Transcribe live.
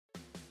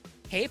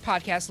Hey,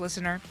 podcast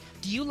listener.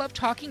 Do you love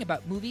talking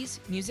about movies,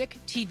 music,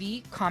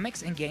 TV,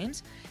 comics, and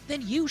games?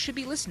 Then you should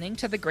be listening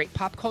to The Great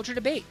Pop Culture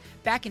Debate,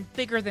 back and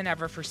bigger than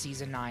ever for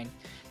Season 9.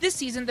 This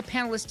season, the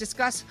panelists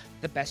discuss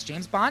the best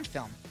James Bond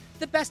film,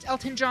 the best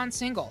Elton John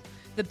single,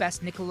 the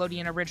best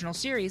Nickelodeon original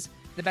series,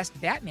 the best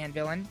Batman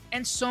villain,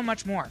 and so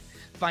much more.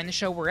 Find the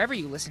show wherever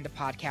you listen to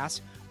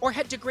podcasts, or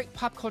head to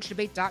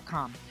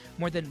greatpopculturedebate.com.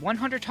 More than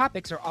 100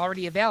 topics are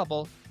already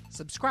available.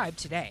 Subscribe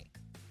today.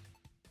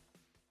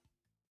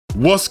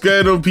 What's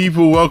going on,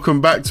 people?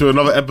 Welcome back to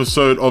another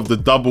episode of the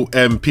Double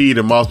MP,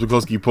 the Miles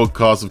Bukowski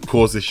podcast. Of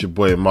course, it's your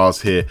boy Miles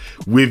here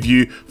with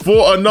you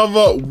for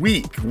another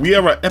week. We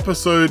are at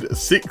episode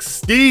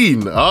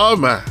 16. Oh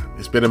man,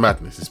 it's been a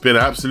madness. It's been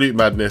an absolute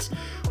madness.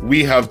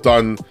 We have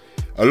done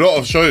a lot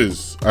of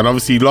shows, and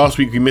obviously last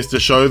week we missed a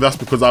show. That's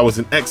because I was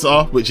in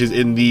Exeter, which is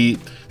in the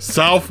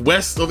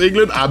southwest of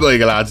England. I'm not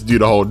even allowed to do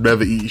the whole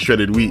never eat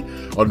shredded wheat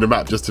on the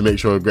map just to make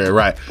sure I get it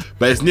right,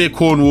 but it's near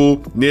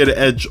Cornwall, near the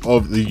edge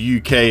of the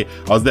UK.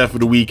 I was there for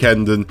the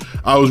weekend, and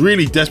I was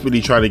really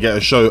desperately trying to get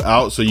a show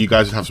out so you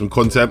guys would have some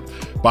content,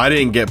 but I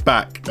didn't get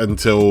back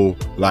until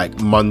like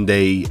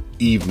Monday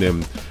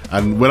evening.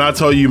 And when I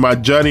tell you my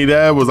journey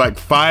there was like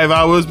 5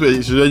 hours, but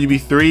it should only be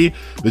 3,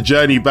 the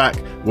journey back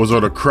was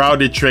on a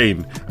crowded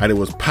train and it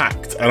was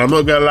packed. And I'm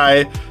not gonna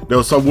lie, there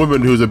was some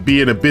woman who was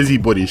being a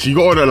busybody. She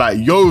got on a like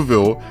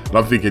Yeovil, and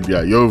I'm thinking,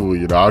 yeah, Yeovil,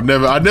 you know, I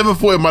never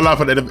thought in my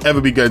life I'd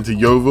ever be going to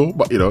Yeovil,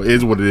 but you know, it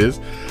is what it is.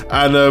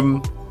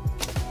 And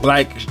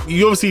like,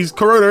 you obviously, it's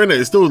Corona, innit?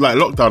 It's still like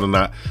lockdown and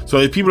that. So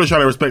if people are trying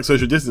to respect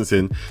social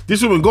distancing,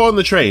 this woman got on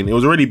the train, it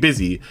was already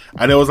busy,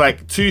 and there was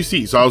like 2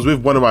 seats. So I was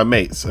with one of my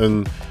mates,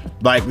 and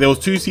like there was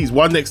 2 seats,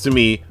 one next to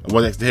me and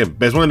one next to him.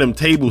 But it's one of them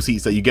table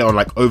seats that you get on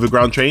like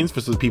overground trains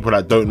for some people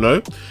that don't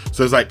know.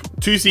 So it's like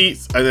 2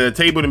 seats and then a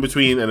table in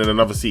between and then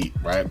another seat,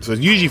 right? So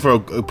it's usually for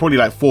probably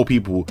like 4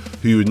 people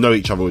who would know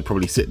each other would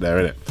probably sit there,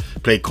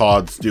 innit? Play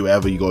cards, do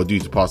whatever you gotta do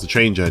to pass the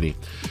train journey.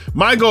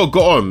 My girl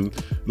got on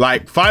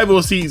like 5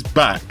 or 6 seats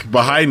back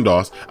behind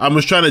us and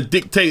was trying to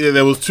dictate that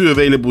there was 2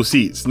 available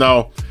seats.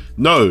 Now,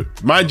 no,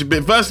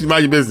 firstly,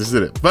 mind your business,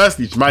 isn't it?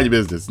 Firstly, mind your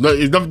business. No,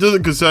 it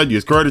doesn't concern you.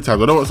 It's Corona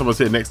times. I don't want someone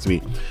sitting next to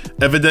me.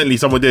 Evidently,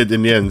 someone did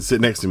in the end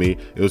sit next to me.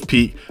 It was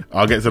Pete.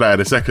 I'll get to that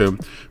in a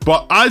second.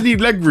 But I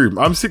need leg room.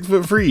 I'm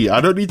 6'3".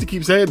 I don't need to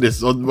keep saying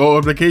this on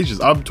multiple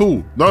occasions. I'm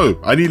tall. No,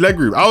 I need leg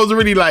room. I was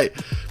already like,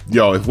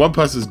 yo, if one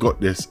person's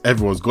got this,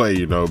 everyone's got it,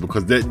 you know,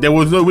 because there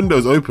was no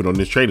windows open on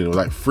this train. It was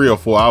like 3 or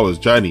 4 hours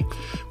journey.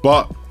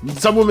 But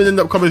some woman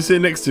ended up coming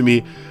sitting next to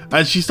me,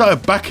 and she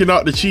started backing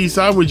out the cheese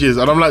sandwiches,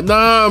 and I'm like,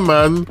 nah,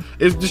 man,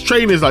 if this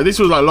train is like, this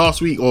was like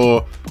last week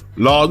or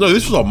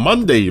this was on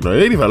Monday, you know, it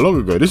ain't even that long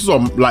ago. This was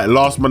on like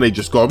last Monday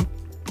just gone,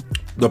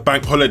 the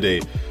bank holiday,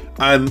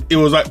 and it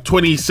was like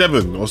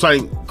 27 or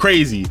something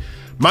crazy.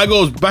 My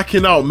girl's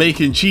backing out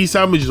making cheese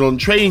sandwiches on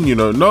train, you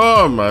know.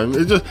 No, man,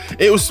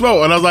 it was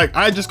smelt. And I was like,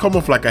 I just come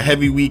off like a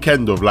heavy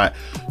weekend of like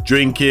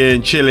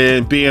drinking,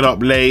 chilling, being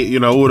up late, you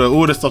know,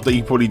 all the stuff that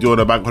you probably do on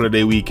a bank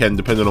holiday weekend,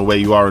 depending on where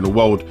you are in the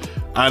world.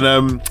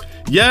 And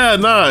yeah,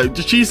 nah,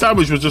 the cheese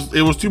sandwich was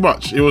it was too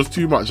much. It was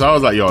too much. I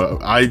was like, yo,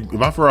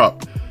 if I throw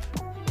up,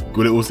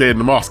 good, it will stay in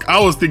the mask. I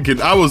was thinking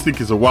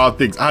some wild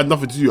things. I had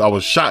nothing to do. I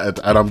was shattered,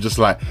 and I'm just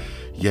like,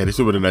 yeah, this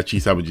woman and her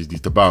cheese sandwiches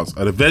needs to bounce.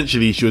 And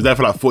eventually she was there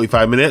for like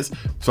 45 minutes.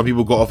 Some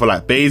people got off for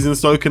like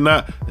Basingstoke and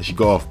that, and she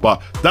got off.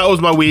 But that was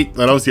my week,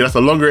 and obviously that's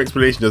a longer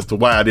explanation as to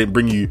why I didn't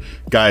bring you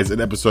guys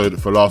an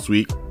episode for last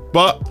week.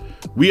 But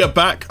we are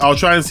back. I'll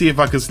try and see if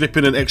I can slip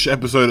in an extra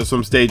episode at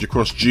some stage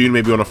across June,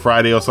 maybe on a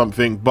Friday or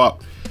something.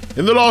 But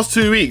in the last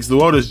 2 weeks, the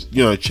world has,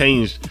 you know,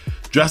 changed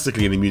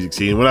drastically in the music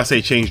scene. When I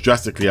say changed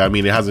drastically, I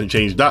mean it hasn't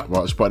changed that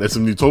much, but there's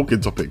some new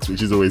talking topics,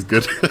 which is always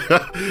good.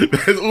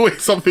 There's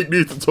always something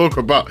new to talk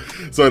about.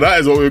 So that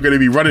is what we're going to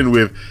be running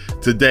with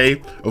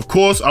today. Of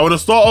course, I want to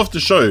start off the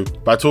show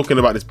by talking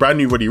about this brand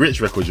new Roddy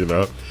Ricch record, you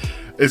know.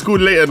 It's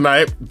called Late at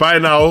Night. By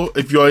now,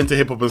 if you're into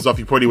hip-hop and stuff,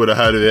 you probably would have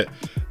heard of it.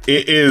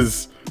 It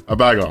is a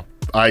banger.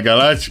 I ain't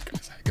gonna lie to you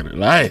guys. I ain't gonna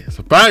lie. It's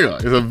a banger.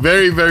 It's a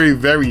very, very,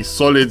 very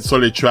solid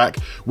track.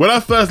 When I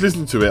first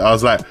listened to it, I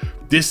was like,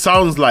 this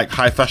sounds like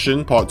High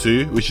Fashion Part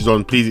 2, which is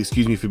on Please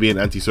Excuse Me for Being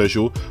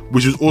Antisocial,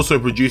 which was also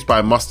produced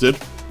by Mustard.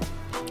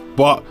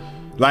 But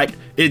like,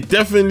 it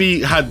definitely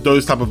had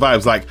those type of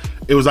vibes. Like,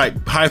 it was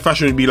like High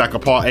Fashion would be like a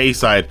Part A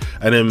side,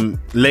 and then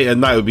Late at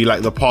Night would be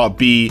like the Part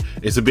B.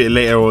 It's a bit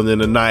later on in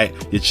the night,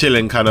 you're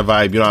chilling kind of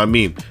vibe, you know what I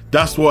mean?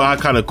 That's what I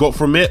kind of got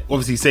from it.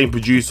 Obviously, same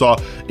producer.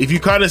 If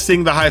you kind of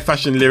sing the High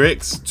Fashion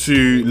lyrics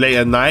to Late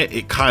at Night,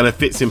 it kind of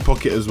fits in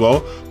pocket as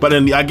well. But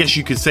then I guess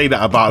you could say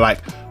that about like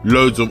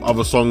loads of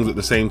other songs at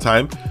the same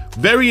time.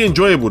 Very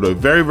enjoyable though,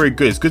 very, very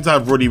good. It's good to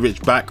have Roddy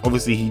Ricch back.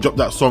 Obviously, he dropped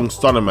that song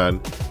Stunner Man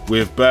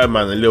with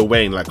Birdman and Lil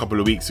Wayne like a couple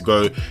of weeks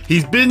ago.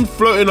 He's been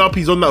floating up.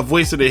 He's on that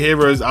Voice of the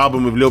Heroes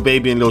album with Lil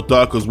Baby and Lil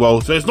Durk as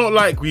well. So it's not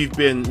like we've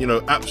been, you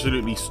know,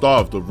 absolutely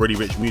starved of Roddy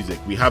Ricch music.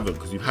 We haven't,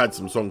 because we've had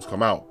some songs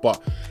come out.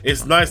 But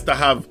it's nice to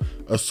have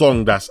a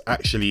song that's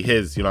actually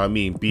his, you know what I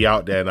mean, be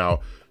out there now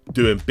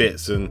doing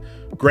bits. And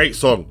great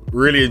song,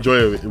 really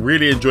enjoyed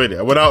it.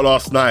 I went out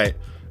last night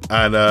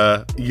And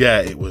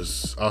yeah, I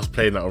was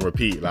playing that on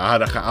repeat. Like, I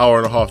had like an hour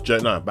and a half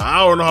journey, no, about an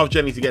hour and a half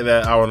journey to get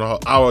there,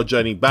 hour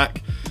journey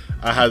back.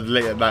 I had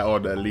late at night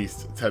on at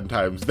least 10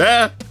 times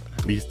there,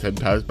 at least 10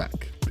 times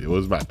back. It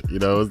was mad, you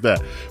know, it was there.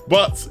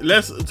 But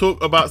let's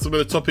talk about some of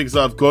the topics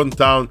that have gone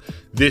down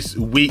this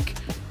week.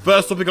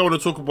 First topic I want to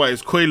talk about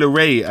is Coi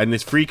Leray and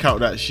this freak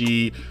out that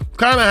she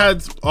kind of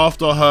had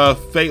after her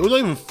fail, well, not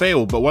even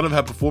fail, but one of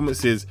her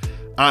performances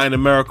out in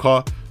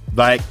America.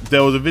 Like,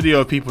 there was a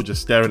video of people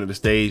just staring at the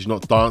stage,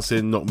 not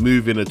dancing, not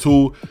moving at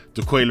all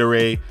to Coi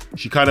Leray.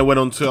 She kind of went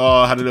on Twitter,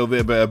 had a little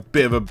bit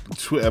of a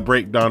Twitter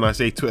breakdown. I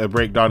say Twitter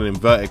breakdown in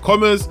inverted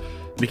commas.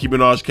 Nicki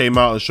Minaj came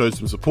out and showed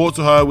some support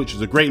to her, which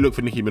was a great look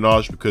for Nicki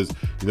Minaj because,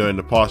 you know, in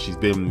the past she's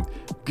been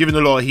given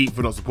a lot of heat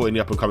for not supporting the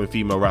up-and-coming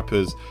female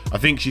rappers. I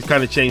think she's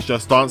kind of changed her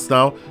stance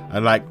now,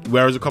 and like,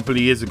 whereas a couple of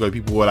years ago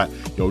people were like,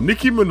 yo,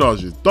 Nicki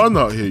Minaj is done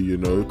out here, you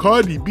know,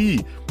 Cardi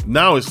B.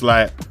 Now it's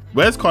like,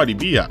 where's Cardi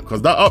B at?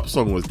 Because that Up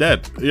song was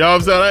dead. You know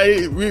what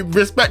I'm saying? Like,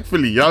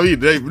 respectfully, you know what I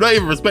mean? Not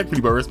even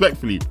respectfully, but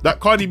respectfully, that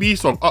Cardi B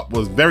song Up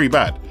was very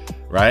bad,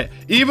 right?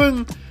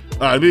 Even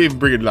I didn't even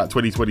bring in like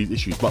 2020's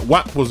issues, but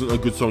WAP wasn't a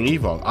good song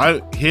either. I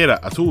don't hear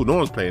that at all. No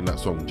one's playing that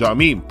song. Do you know what I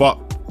mean? But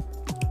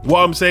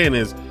what I'm saying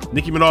is,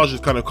 Nicki Minaj has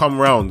kind of come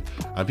around,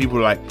 and people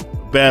are like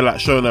bare like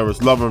showing her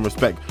love and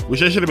respect, which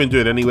they should have been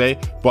doing anyway.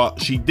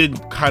 But she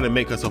did kind of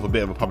make herself a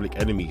bit of a public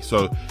enemy,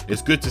 so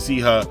it's good to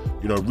see her,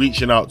 you know,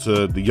 reaching out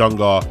to the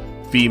younger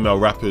female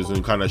rappers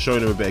and kind of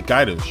showing them a bit of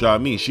guidance. Do you know what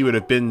I mean? She would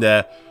have been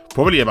there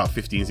probably about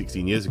 15,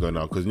 16 years ago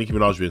now, because Nicki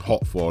Minaj has been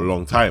hot for a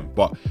long time.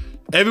 But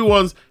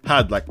everyone's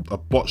had like a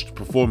botched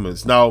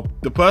performance. Now,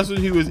 the person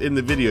who was in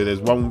the video, there's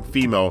one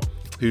female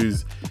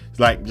who's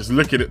like just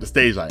looking at the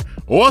stage like,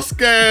 what's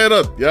going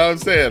on? You know what I'm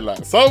saying?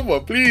 Like,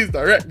 someone please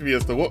direct me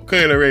as to what Coi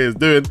Leray is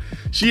doing.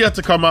 She had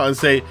to come out and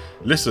say,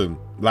 listen,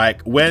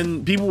 like,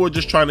 when people were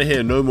just trying to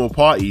hear No More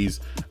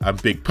Parties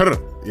and Big Prr,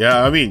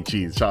 yeah, I mean,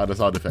 geez, shout out the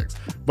sound effects.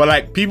 But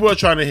like, people are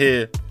trying to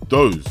hear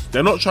those.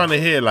 They're not trying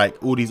to hear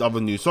like all these other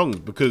new songs,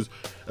 because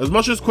as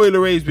much as Coi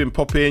Leray's been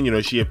popping, you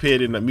know, she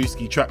appeared in that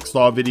Mooski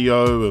Trackstar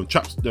video and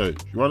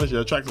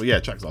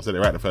Trackstar, I said it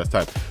right the first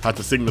time. Had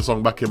to sing the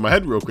song back in my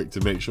head real quick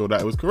to make sure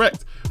that it was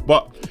correct.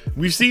 But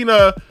we've seen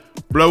her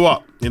blow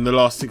up in the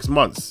last 6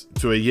 months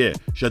to a year.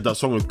 She had that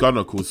song with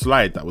Gunna called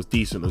Slide that was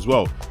decent as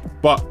well.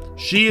 But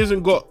she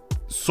hasn't got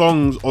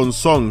songs on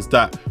songs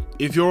that,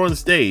 if you're on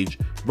stage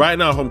right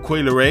now, if I'm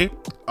Coi Leray,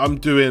 I'm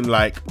doing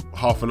like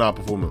half an hour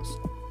performance.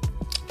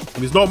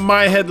 It's not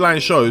my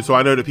headline show, so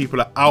I know that people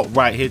are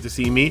outright here to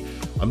see me.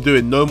 I'm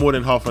doing no more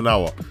than half an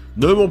hour.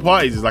 No More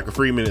Parties is like a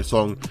 3-minute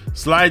song.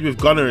 Slide with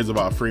Gunna is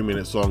about a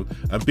 3-minute song.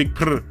 And Big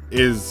Prr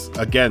is,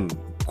 again,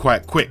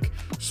 quite quick.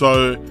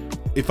 So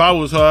if I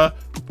was her,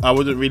 I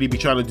wouldn't really be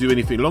trying to do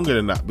anything longer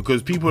than that,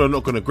 because people are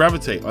not going to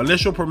gravitate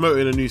unless you're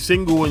promoting a new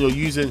single and you're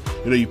using,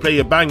 you know, you play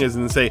your bangers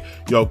and say,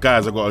 yo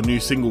guys, I got a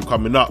new single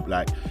coming up,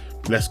 like,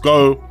 let's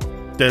go.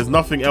 There's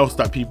nothing else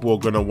that people are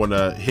going to want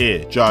to hear.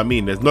 Do you know what I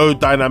mean? There's no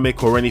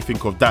dynamic or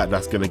anything of that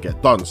that's going to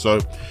get done. So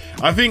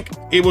I think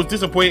it was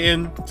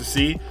disappointing to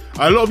see.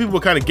 A lot of people were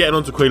kind of getting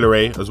onto Coi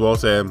Leray as well,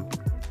 saying,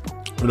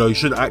 you know, you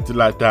shouldn't have acted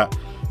like that.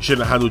 You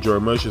shouldn't have handled your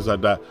emotions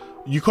like that.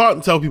 You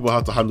can't tell people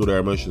how to handle their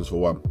emotions, for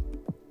one.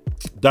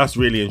 That's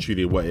really and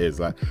truly what it is.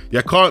 Like,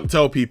 you can't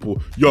tell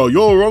people, yo,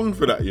 you're wrong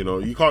for that. You know,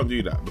 you can't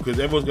do that, because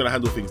everyone's going to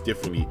handle things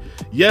differently.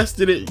 Yes,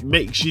 did it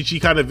make she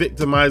kind of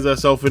victimized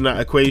herself in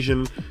that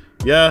equation?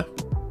 Yeah,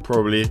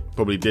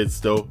 probably did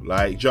still.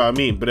 Like, do you know what I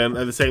mean? But then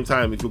at the same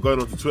time, if you're going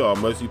onto Twitter,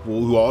 most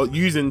people who are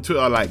using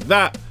Twitter like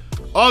that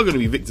are going to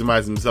be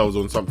victimizing themselves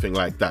on something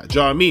like that. Do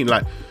you know what I mean?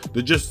 Like,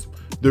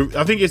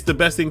 I think it's the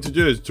best thing to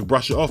do is to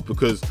brush it off,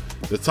 because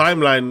the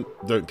timeline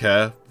don't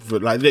care. For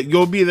like,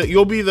 you'll be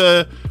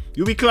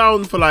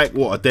clowned for like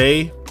what, a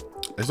day.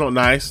 It's not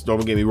nice,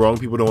 don't get me wrong.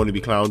 People don't want to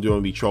be clowned, don't want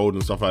to be trolled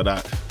and stuff like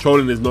that.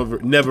 Trolling is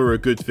never a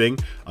good thing,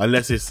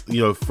 unless it's,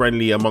 you know,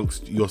 friendly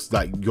amongst your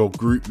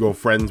group, your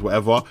friends,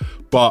 whatever.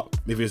 But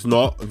if it's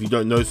not, if you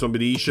don't know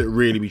somebody, you shouldn't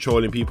really be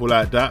trolling people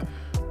like that.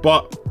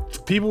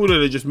 But people that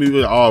are just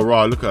moving, oh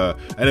rah, look at her.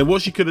 And then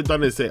what she could have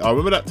done is say, I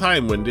remember that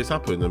time when this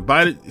happened, and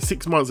by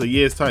 6 months, a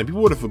year's time,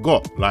 people would have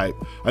forgot. Like,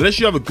 unless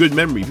you have a good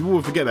memory, people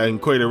would forget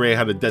that Coi Leray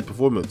had a dead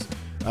performance.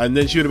 And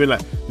then she would have been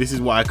like, this is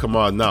what I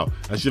command now.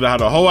 And should have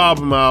had a whole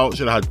album out,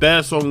 should have had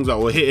bare songs that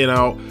were hitting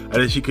out,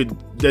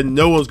 and then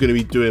no one's going to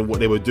be doing what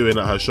they were doing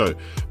at her show.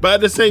 But at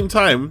the same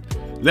time,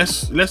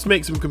 let's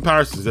make some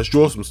comparisons. Let's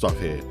draw some stuff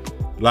here.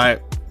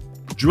 Like,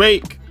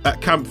 Drake at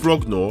Camp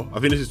Flog Gnaw,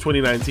 I think this is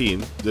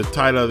 2019, the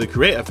Tyler the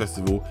Creator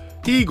Festival,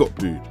 he got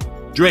booed.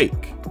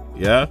 Drake,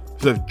 yeah?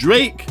 So if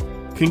Drake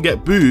can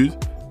get booed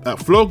at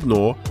Flog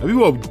Gnaw, and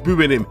people are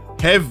booing him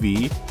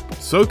heavy,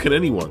 so can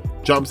anyone. Do you know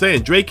what I'm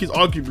saying? Drake is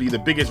arguably the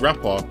biggest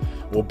rapper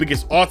or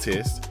biggest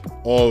artist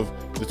of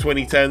the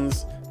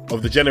 2010s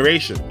of the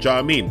generation. Do you know what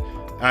I mean?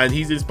 And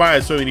he's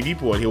inspired so many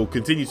people, and he will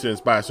continue to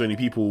inspire so many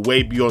people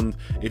way beyond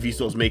if he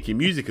starts making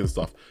music and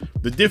stuff.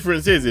 The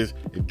difference is if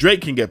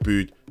Drake can get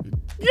booed,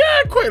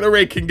 yeah, Coi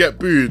Leray can get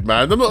booed,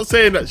 man. I'm not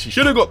saying that she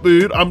should have got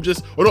booed.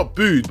 Or not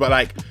booed, but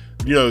like,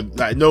 you know,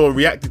 like no one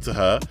reacted to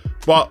her.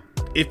 But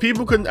if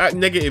people can act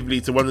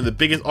negatively to one of the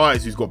biggest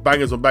artists who's got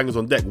bangers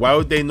on deck, why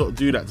would they not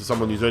do that to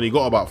someone who's only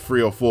got about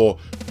 3 or 4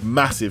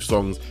 massive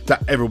songs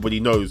that everybody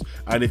knows?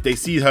 And if they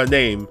see her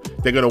name,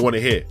 they're going to want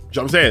to hear. Do you know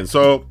what I'm saying?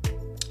 So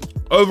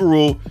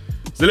overall,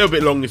 it's a little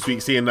bit long this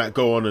week seeing that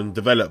go on and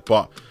develop,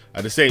 but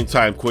at the same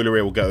time, Coi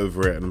Leray will get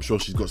over it, and I'm sure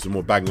she's got some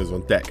more bangers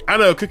on deck.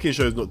 And her cooking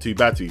show is not too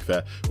bad, to be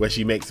fair, where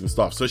she makes some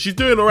stuff. So she's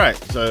doing all right.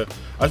 So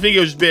I think it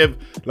was just a bit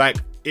of like,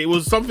 it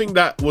was something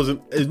that it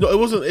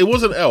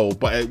wasn't L,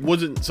 but it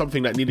wasn't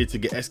something that needed to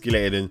get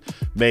escalated and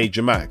made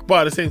dramatic.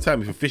 But at the same time,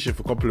 if you're fishing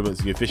for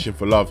compliments and you're fishing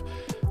for love,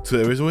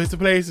 Twitter is always the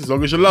place, as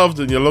long as you're loved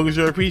and as long as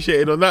you're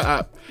appreciated on that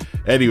app.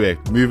 Anyway,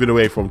 moving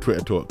away from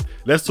Twitter talk,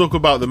 let's talk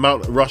about the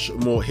Mount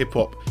Rushmore hip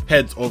hop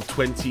heads of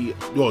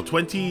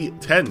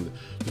 2010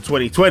 to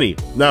 2020.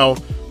 Now,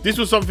 this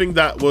was something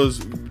that was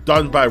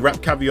done by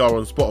Rap Caviar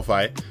on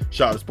Spotify.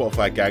 Shout out to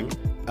Spotify gang.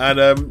 And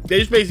they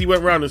just basically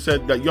went around and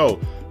said that,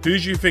 yo, who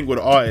do you think were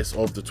the artists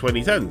of the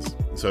 2010s?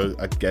 So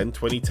again,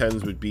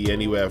 2010s would be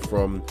anywhere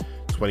from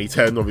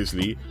 2010,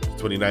 obviously, to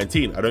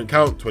 2019. I don't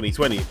count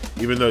 2020,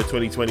 even though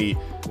 2020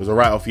 was a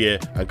write-off year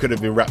and could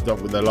have been wrapped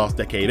up with the last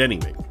decade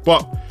anyway.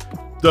 But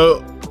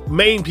the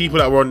main people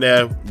that were on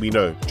there, we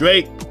know.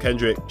 Drake,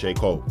 Kendrick, J.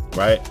 Cole,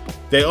 right?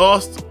 They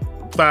asked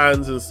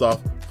fans and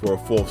stuff for a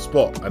 4th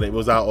spot, and it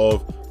was out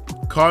of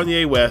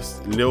Kanye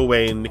West, Lil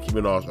Wayne, Nicki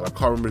Minaj, and I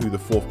can't remember who the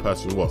 4th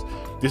person was.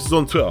 This is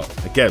on Twitter.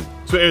 Again,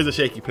 Twitter is a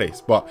shaky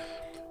place, but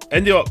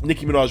ended up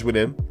Nicki Minaj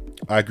winning.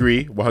 I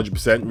agree,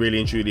 100%, really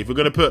and truly. If we're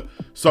going to put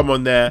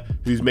someone there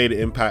who's made an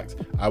impact,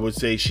 I would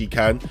say she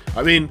can.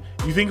 I mean,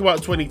 you think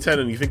about 2010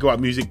 and you think about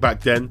music back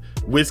then,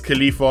 Wiz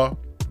Khalifa.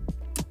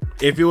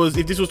 If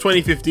this was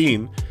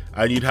 2015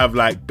 and you'd have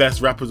like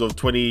best rappers of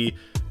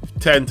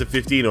 2010 to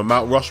 15 or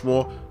Mount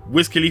Rushmore,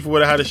 Wiz Khalifa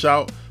would have had a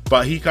shout,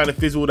 but he kind of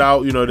fizzled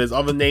out. You know, there's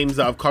other names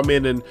that have come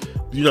in and,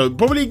 you know,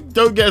 probably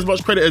don't get as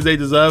much credit as they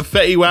deserve.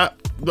 Fetty Wap,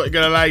 not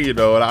gonna lie, you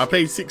know, like I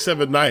played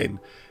 679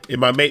 in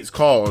my mate's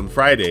car on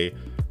Friday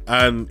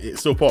and it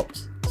still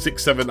pops.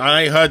 6-7,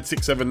 I ain't heard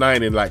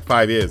 679 in like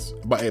 5 years,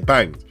 but it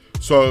banged.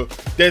 So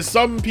there's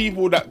some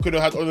people that could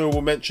have had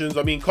honorable mentions.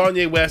 I mean,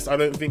 Kanye West, I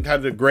don't think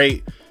had a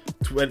great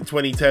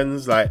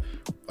 2010s. Like,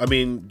 I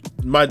mean,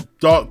 My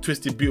Dark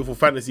Twisted Beautiful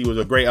Fantasy was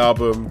a great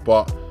album,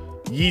 but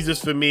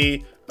Yeezus for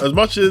me, as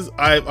much as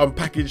I've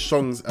unpackaged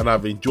songs and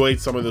I've enjoyed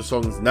some of the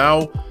songs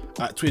now,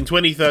 in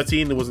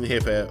 2013 it wasn't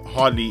here for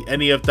hardly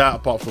any of that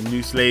apart from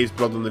New Slaves,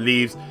 Blood on the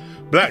Leaves.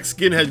 Black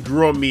Skinhead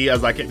grew on me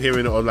as I kept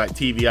hearing it on like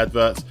TV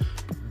adverts.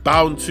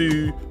 Bound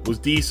 2 was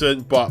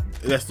decent, but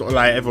let's not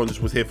lie, everyone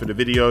just was here for the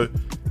video.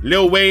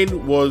 Lil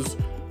Wayne was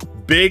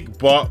big,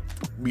 but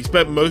we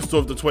spent most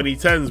of the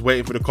 2010s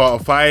waiting for the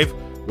Carter 5.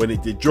 When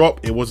it did drop,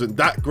 it wasn't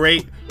that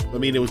great. I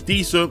mean, it was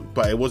decent,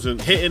 but it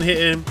wasn't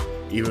hitting.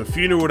 Even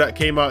Funeral that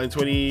came out in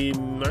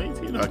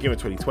 2019, no, it came in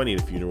 2020,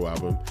 the Funeral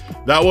album.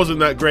 That wasn't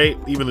that great.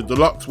 Even the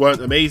deluxe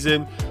weren't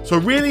amazing. So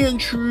really and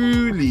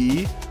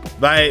truly,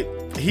 like,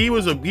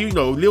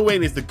 Lil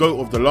Wayne is the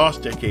GOAT of the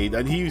last decade,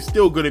 and he's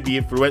still going to be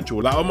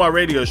influential. Like on my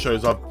radio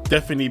shows, I've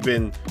definitely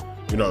been,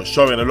 you know,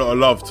 showing a lot of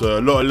love to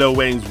a lot of Lil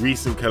Wayne's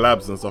recent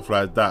collabs and stuff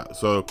like that.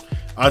 So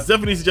I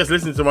definitely suggest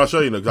listening to my show,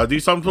 you know, because I do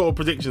some sort of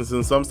predictions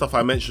and some stuff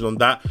I mentioned on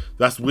that.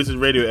 That's Wizard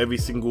Radio every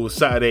single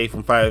Saturday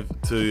from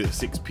 5 to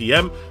 6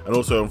 p.m. and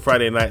also on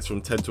Friday nights from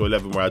 10 to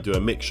 11 where I do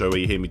a mix show where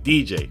you hear me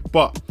DJ.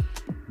 But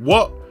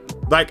what,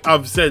 like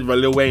I've said, about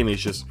Lil Wayne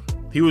is just,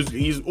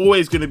 he's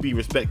always going to be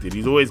respected.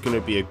 He's always going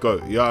to be a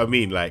GOAT, you know what I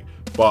mean? Like,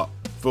 but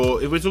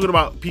if we're talking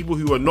about people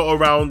who are not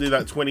around in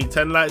that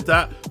 2010 like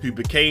that, who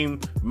became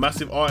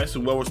massive artists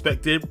and well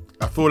respected,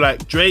 I feel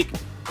like Drake,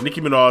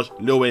 Nicki Minaj,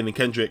 Lil Wayne and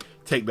Kendrick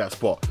take that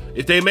spot.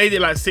 If they made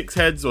it like 6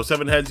 heads or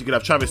 7 heads, you could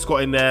have Travis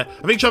Scott in there.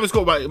 I think Travis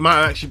Scott might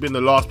have actually been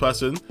the last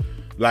person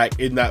like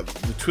in that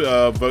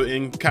Twitter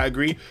voting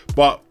category,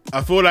 but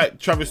I feel like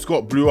Travis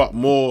Scott blew up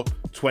more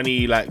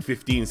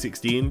 2015,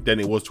 16 than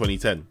it was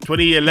 2010.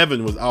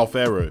 2011 was Al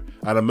Pharaoh,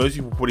 and most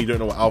people probably don't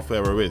know what Al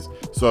Pharaoh is.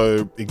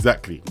 So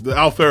exactly, the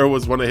Al Pharaoh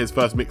was one of his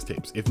first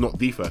mixtapes, if not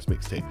the first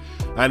mixtape,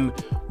 and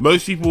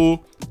most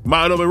people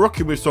might not be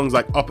rocking with songs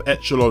like Up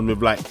Echelon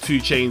with like 2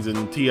 Chainz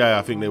and T.I.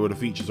 I think they were the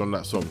features on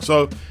that song.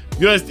 So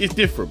you know, it's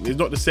different. It's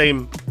not the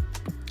same.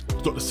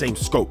 It's not the same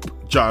scope. Do you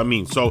know what I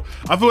mean? So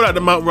I feel like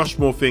the Mount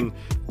Rushmore thing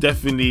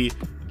definitely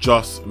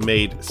just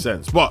made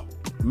sense. But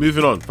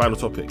moving on, final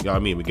topic. You know what I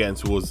mean? We're getting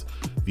towards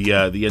the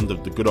end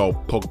of the good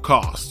old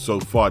podcast so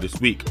far this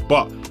week.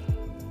 But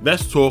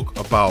let's talk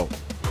about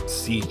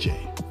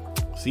CJ.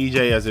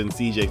 CJ as in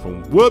CJ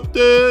from Whoop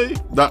Day.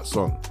 That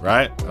song,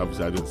 right?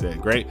 Obviously I didn't say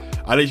it great.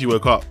 I literally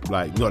woke up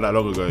like not that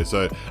long ago.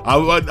 So I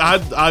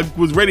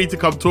was ready to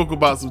come talk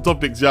about some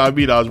topics. You know what I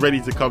mean? I was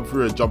ready to come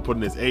through and jump on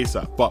this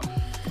ASAP. But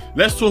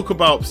let's talk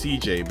about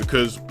CJ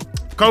because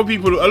a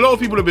lot of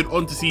people have been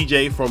onto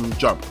CJ from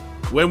jump.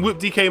 When Whoop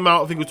D came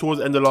out, I think it was towards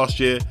the end of last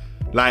year,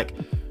 like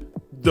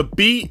the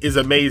beat is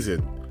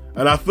amazing.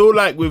 And I feel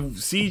like with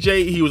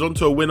CJ, he was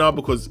onto a winner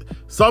because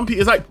some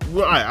people, it's like,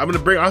 right,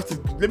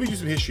 let me do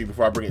some history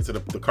before I bring it to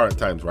the current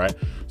times, right?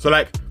 So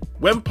like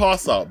when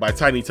Pass Out by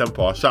Tiny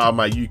Temper, shout out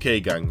my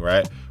UK gang,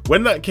 right?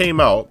 when that came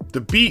out,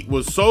 the beat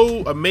was so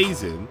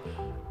amazing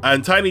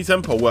and Tiny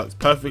Temper worked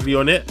perfectly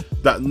on it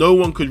that no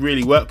one could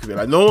really work with it.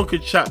 Like, no one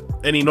could chat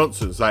any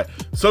nonsense. Like,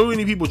 so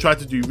many people tried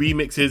to do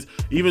remixes,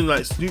 even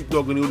like Snoop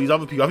Dogg and all these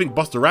other people. I think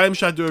Busta Rhymes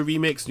tried to do a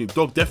remix. Snoop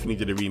Dogg definitely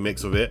did a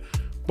remix of it,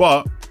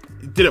 but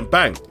it didn't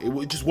bang.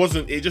 It just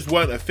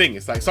weren't a thing.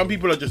 It's like some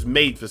people are just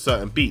made for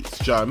certain beats.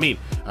 Do you know what I mean?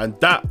 And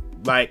that,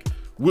 like,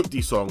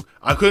 Whoopty song,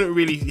 I couldn't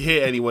really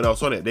hear anyone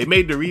else on it. They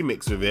made the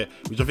remix of it,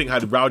 which I think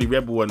had Rowdy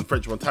Rebel and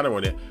French Montana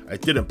on it.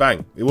 It didn't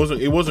bang. It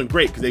wasn't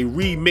great because they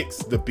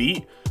remixed the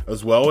beat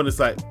as well. And it's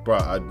like,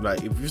 bruh,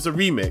 like, if it's a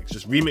remix,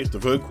 just remix the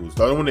vocals.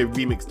 I don't want to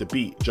remix the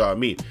beat. Do you know what I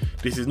mean?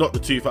 This is not the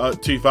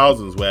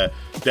 2000s where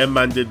them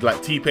man did,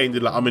 like, T-Pain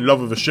did, like, I'm in love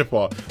with a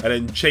stripper and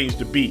then changed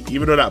the beat.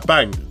 Even though that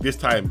banged, this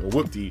time a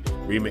Whoopty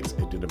remix,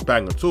 it didn't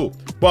bang at all.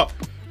 But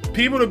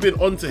people have been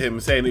onto him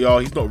saying, yo,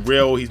 he's not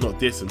real, he's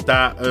not this and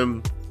that.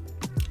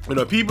 You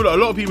know, a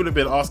lot of people have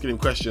been asking him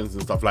questions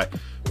and stuff. Like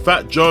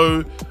Fat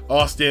Joe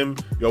asked him,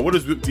 yo, what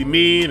does Whoopty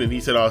mean? And he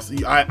said,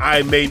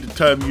 I made the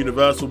term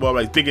universal, but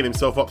like bigging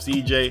himself up,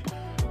 CJ.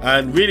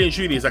 And really and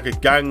truly, it's like a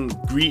gang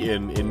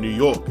greeting in New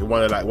York, in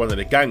one of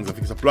the gangs. I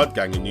think it's a blood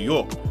gang in New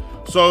York.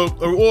 So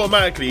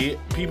automatically,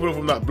 people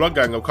from that blood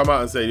gang have come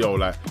out and say, yo,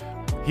 like,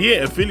 he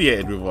ain't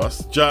affiliated with us.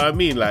 Do you know what I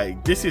mean?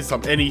 Like, this is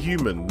some any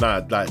human,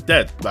 like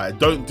dead. Like,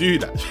 don't do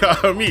that. Do you know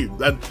what I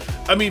mean? And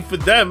I mean, for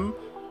them,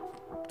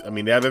 I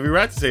mean, they have every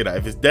right to say that.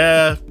 If it's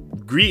their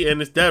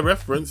greeting, it's their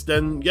reference,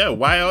 then yeah,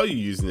 why are you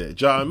using it?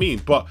 Do you know what I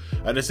mean? But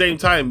at the same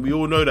time, we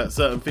all know that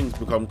certain things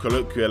become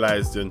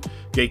colloquialized and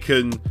they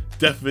can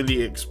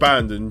definitely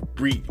expand and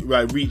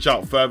reach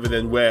out further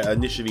than where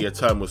initially a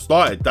term was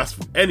started. That's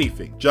for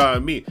anything. Do you know what I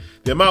mean?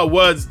 The amount of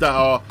words that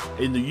are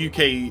in the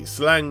UK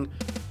slang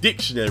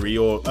dictionary,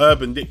 or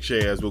urban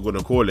dictionary as we're going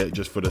to call it,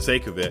 just for the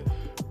sake of it,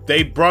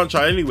 they branch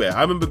out anywhere.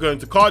 I remember going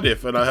to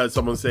Cardiff and I heard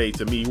someone say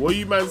to me, what are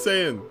you man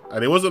saying?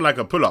 And it wasn't like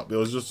a pull-up, it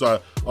was just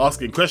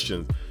asking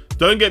questions.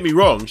 Don't get me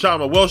wrong,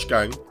 shout out my Welsh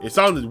gang, it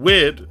sounded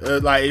weird,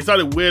 it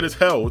sounded weird as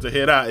hell to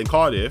hear that in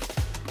Cardiff,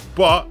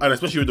 and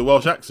especially with the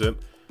Welsh accent,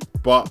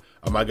 but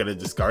am I going to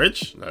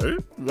discourage? No.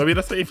 I mean,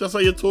 if that's how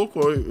you talk,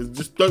 or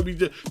just don't be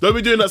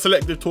doing that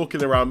selective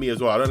talking around me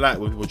as well. I don't like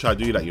when people try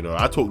to do that, you know.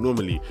 I talk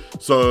normally.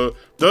 So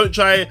don't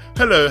try,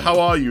 hello, how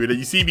are you? And then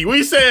you see me, what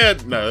you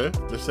saying? No.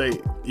 Just say,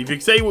 if you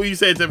say what you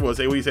say to everyone,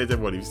 say what you say to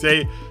everyone. If you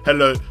say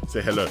hello,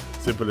 say hello.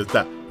 Simple as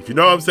that. If you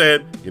know what I'm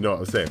saying, you know what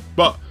I'm saying.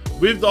 But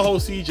with the whole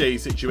CJ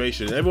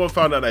situation, everyone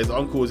found out that his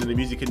uncle was in the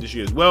music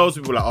industry as well.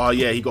 So people were like, oh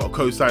yeah, he got a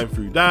co-sign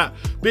through that.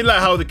 Bit like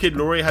how the Kid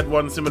Laroi had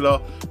one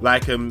similar,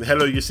 like Hello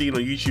Yassine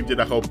on YouTube did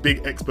like a whole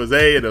big expose,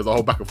 and there was a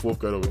whole back and forth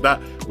going on with that.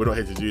 We're not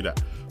here to do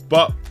that.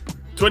 But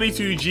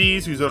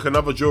 22G's, who's like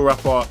another drill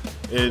rapper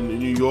in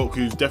New York,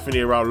 who's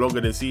definitely around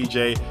longer than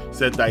CJ,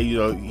 said that, you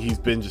know, he's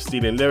been just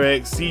stealing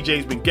lyrics.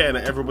 CJ's been getting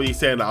at everybody,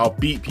 saying that I'll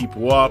beat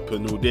people up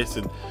and all this,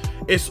 and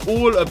it's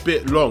all a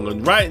bit long.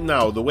 And right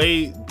now, the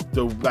way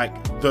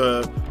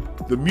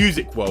the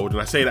music world, and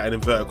I say that in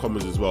inverted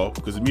commas as well,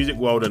 because the music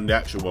world and the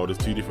actual world is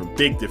two different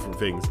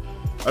things.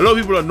 A lot of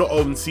people are not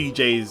on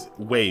CJ's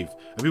wave,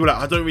 and people are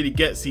like, I don't really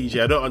get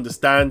CJ, I don't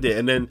understand it.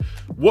 And then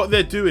what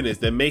they're doing is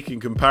they're making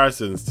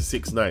comparisons to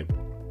 6ix9ine.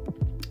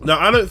 Now,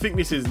 I don't think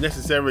this is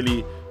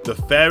necessarily the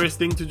fairest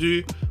thing to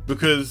do,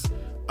 because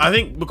I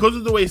think because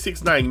of the way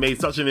 6ix9ine made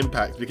such an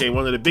impact, became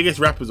one of the biggest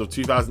rappers of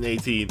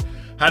 2018,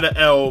 had an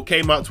L,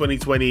 came out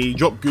 2020,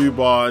 dropped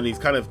Goobar, and he's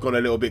kind of gone a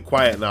little bit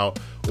quiet now.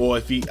 Or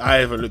I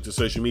haven't looked at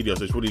social media,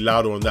 so it's probably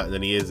louder on that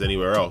than he is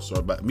anywhere else.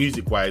 So, but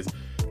music-wise,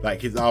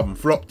 like, his album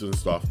flopped and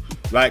stuff.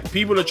 Like,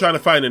 people are trying to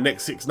find the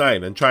next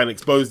 6ix9ine and try and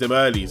expose them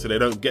early so they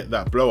don't get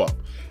that blow up.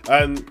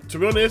 And to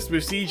be honest,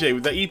 with CJ,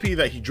 with the EP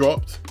that he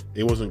dropped,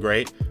 it wasn't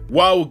great.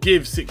 What I will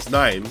give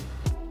 6ix9ine,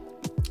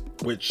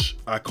 which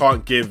I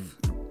can't give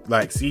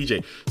like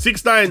CJ,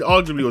 6ix9ine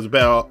arguably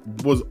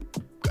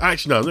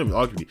actually, no, not even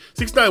arguably.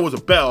 6ix9ine was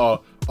a better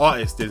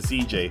artist than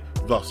CJ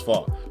thus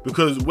far.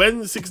 Because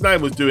when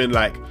 6ix9ine was doing,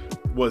 like,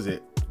 was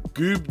it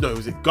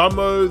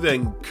Gummo,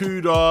 then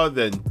Kuda,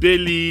 then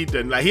Billy,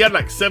 then like he had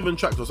like 7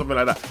 tracks or something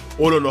like that,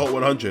 all on the Hot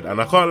 100. And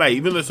I can't lie,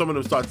 even though some of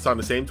them started to sound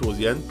the same towards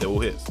the end, they're all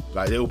hits.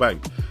 Like, they all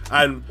bang.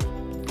 And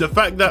the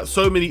fact that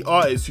so many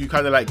artists who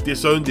kind of like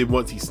disowned him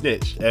once he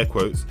snitched, air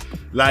quotes,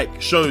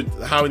 like showed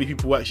how many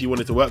people actually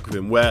wanted to work with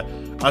him, where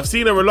I've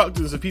seen a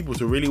reluctance of people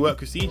to really work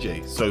with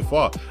CJ so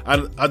far.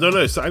 And I don't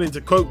know, signing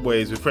into Coke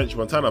Boys with French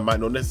Montana might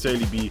not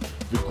necessarily be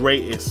the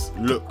greatest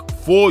look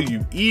for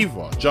you either. Do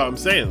you know what I'm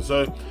saying?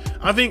 So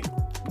I think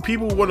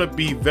people want to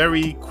be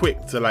very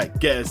quick to like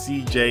get a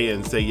CJ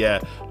and say, yeah,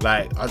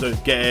 like, I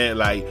don't get it,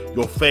 like,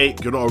 you're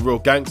fake, you're not a real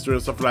gangster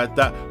and stuff like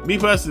that. Me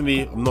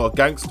personally, I'm not a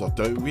gangster,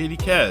 don't really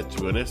care,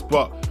 to be honest.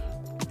 But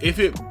if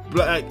it,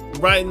 like,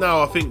 right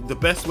now, I think the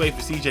best way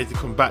for CJ to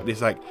combat this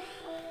like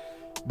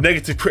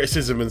negative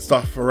criticism and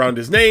stuff around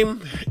his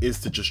name is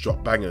to just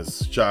drop bangers.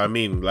 Do you know what I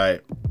mean?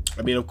 Like,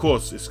 I mean, of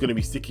course, it's going to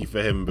be sticky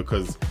for him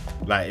because,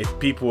 like, if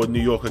people in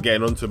New York are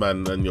getting onto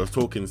man and you're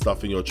talking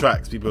stuff in your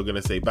tracks, people are going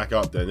to say, back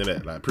out there,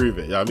 innit? Like, prove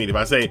it. You know what I mean?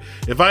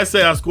 If I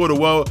say I scored a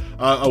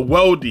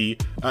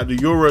worldie at the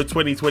Euro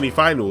 2020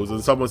 finals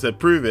and someone said,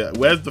 prove it,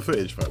 where's the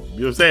footage, fam? You know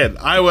what I'm saying?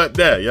 I weren't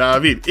there. You know what I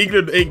mean?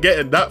 England ain't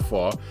getting that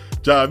far. Do you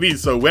know what I mean?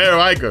 So where am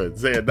I going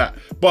saying that?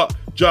 But,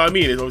 do you know what I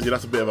mean? It's obviously,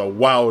 that's a bit of a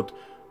wild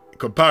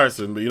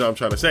comparison, but you know what I'm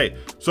trying to say.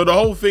 So the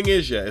whole thing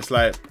is, yeah, it's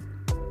like,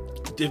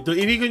 if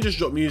he can just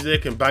drop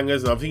music and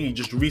bangers, and I think he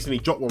just recently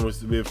dropped one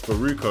with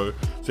Farruko,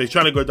 so he's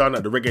trying to go down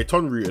like the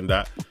reggaeton route and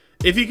that.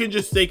 If he can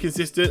just stay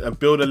consistent and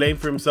build a lane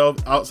for himself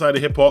outside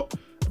of hip hop,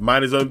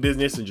 mind his own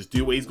business and just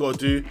do what he's got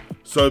to do,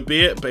 so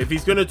be it. But if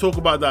he's going to talk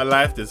about that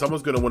life, then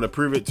someone's going to want to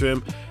prove it to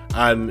him,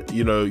 and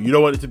you know, you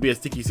don't want it to be a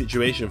sticky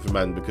situation for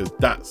man, because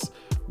that's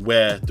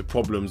where the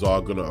problems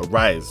are going to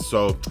arise.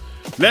 So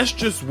let's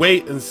just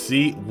wait and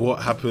see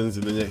what happens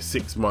in the next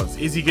 6 months.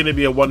 Is he going to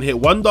be a one-hit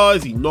wonder?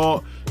 Is he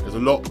not? There's a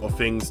lot of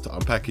things to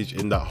unpackage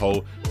in that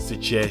whole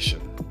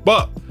situation.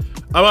 But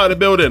I'm out of the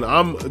building.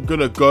 I'm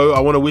gonna go.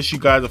 I want to wish you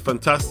guys a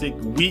fantastic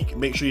week.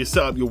 Make sure you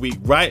set up your week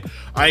right.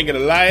 I ain't gonna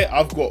lie,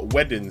 I've got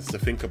weddings to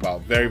think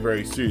about very,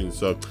 very soon.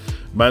 So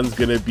man's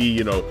gonna be,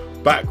 you know,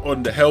 back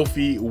on the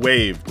healthy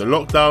wave. The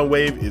lockdown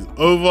wave is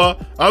over.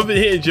 I've been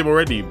hitting gym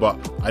already, but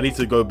I need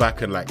to go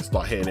back and like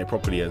start hitting it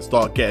properly and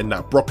start getting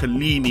that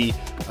broccolini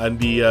and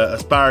the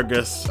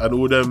asparagus and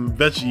all them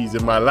veggies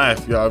in my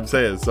life. You know what I'm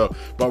saying? So,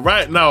 but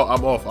right now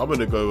I'm off. I'm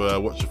gonna go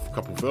watch a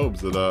couple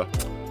films and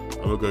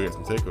I'm gonna go get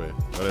some takeaway.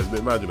 And it's a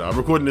bit mad, you know. I'm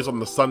recording this on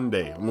the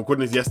Sunday. I'm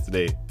recording this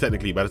yesterday,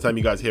 technically. By the time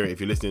you guys hear it,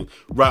 if you're listening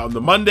right on the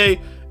Monday,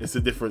 it's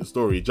a different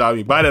story. Do you know what I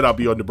mean? By then, I'll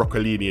be on the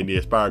broccolini and the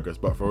asparagus.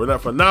 But for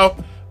now,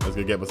 I'm just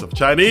gonna get myself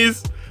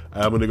Chinese.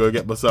 I'm gonna go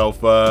get myself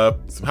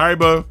some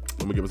Haribo. I'm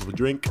gonna get myself a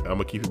drink. And I'm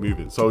gonna keep it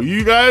moving. So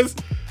you guys,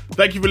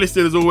 thank you for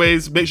listening as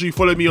always. Make sure you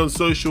follow me on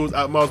socials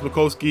at Miles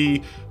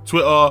Mikulski,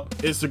 Twitter,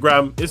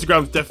 Instagram.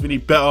 Instagram's definitely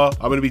better.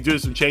 I'm going to be doing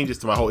some changes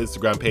to my whole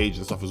Instagram page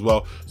and stuff as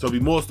well. So there'll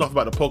be more stuff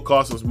about the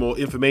podcast and some more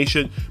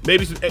information.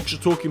 Maybe some extra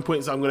talking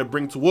points I'm going to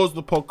bring towards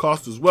the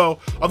podcast as well.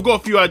 I've got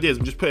a few ideas.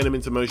 I'm just putting them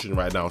into motion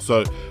right now.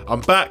 So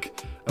I'm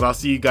back and I'll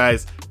see you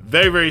guys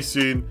very, very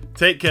soon.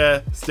 Take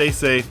care. Stay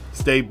safe.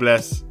 Stay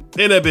blessed.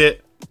 In a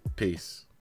bit. Peace.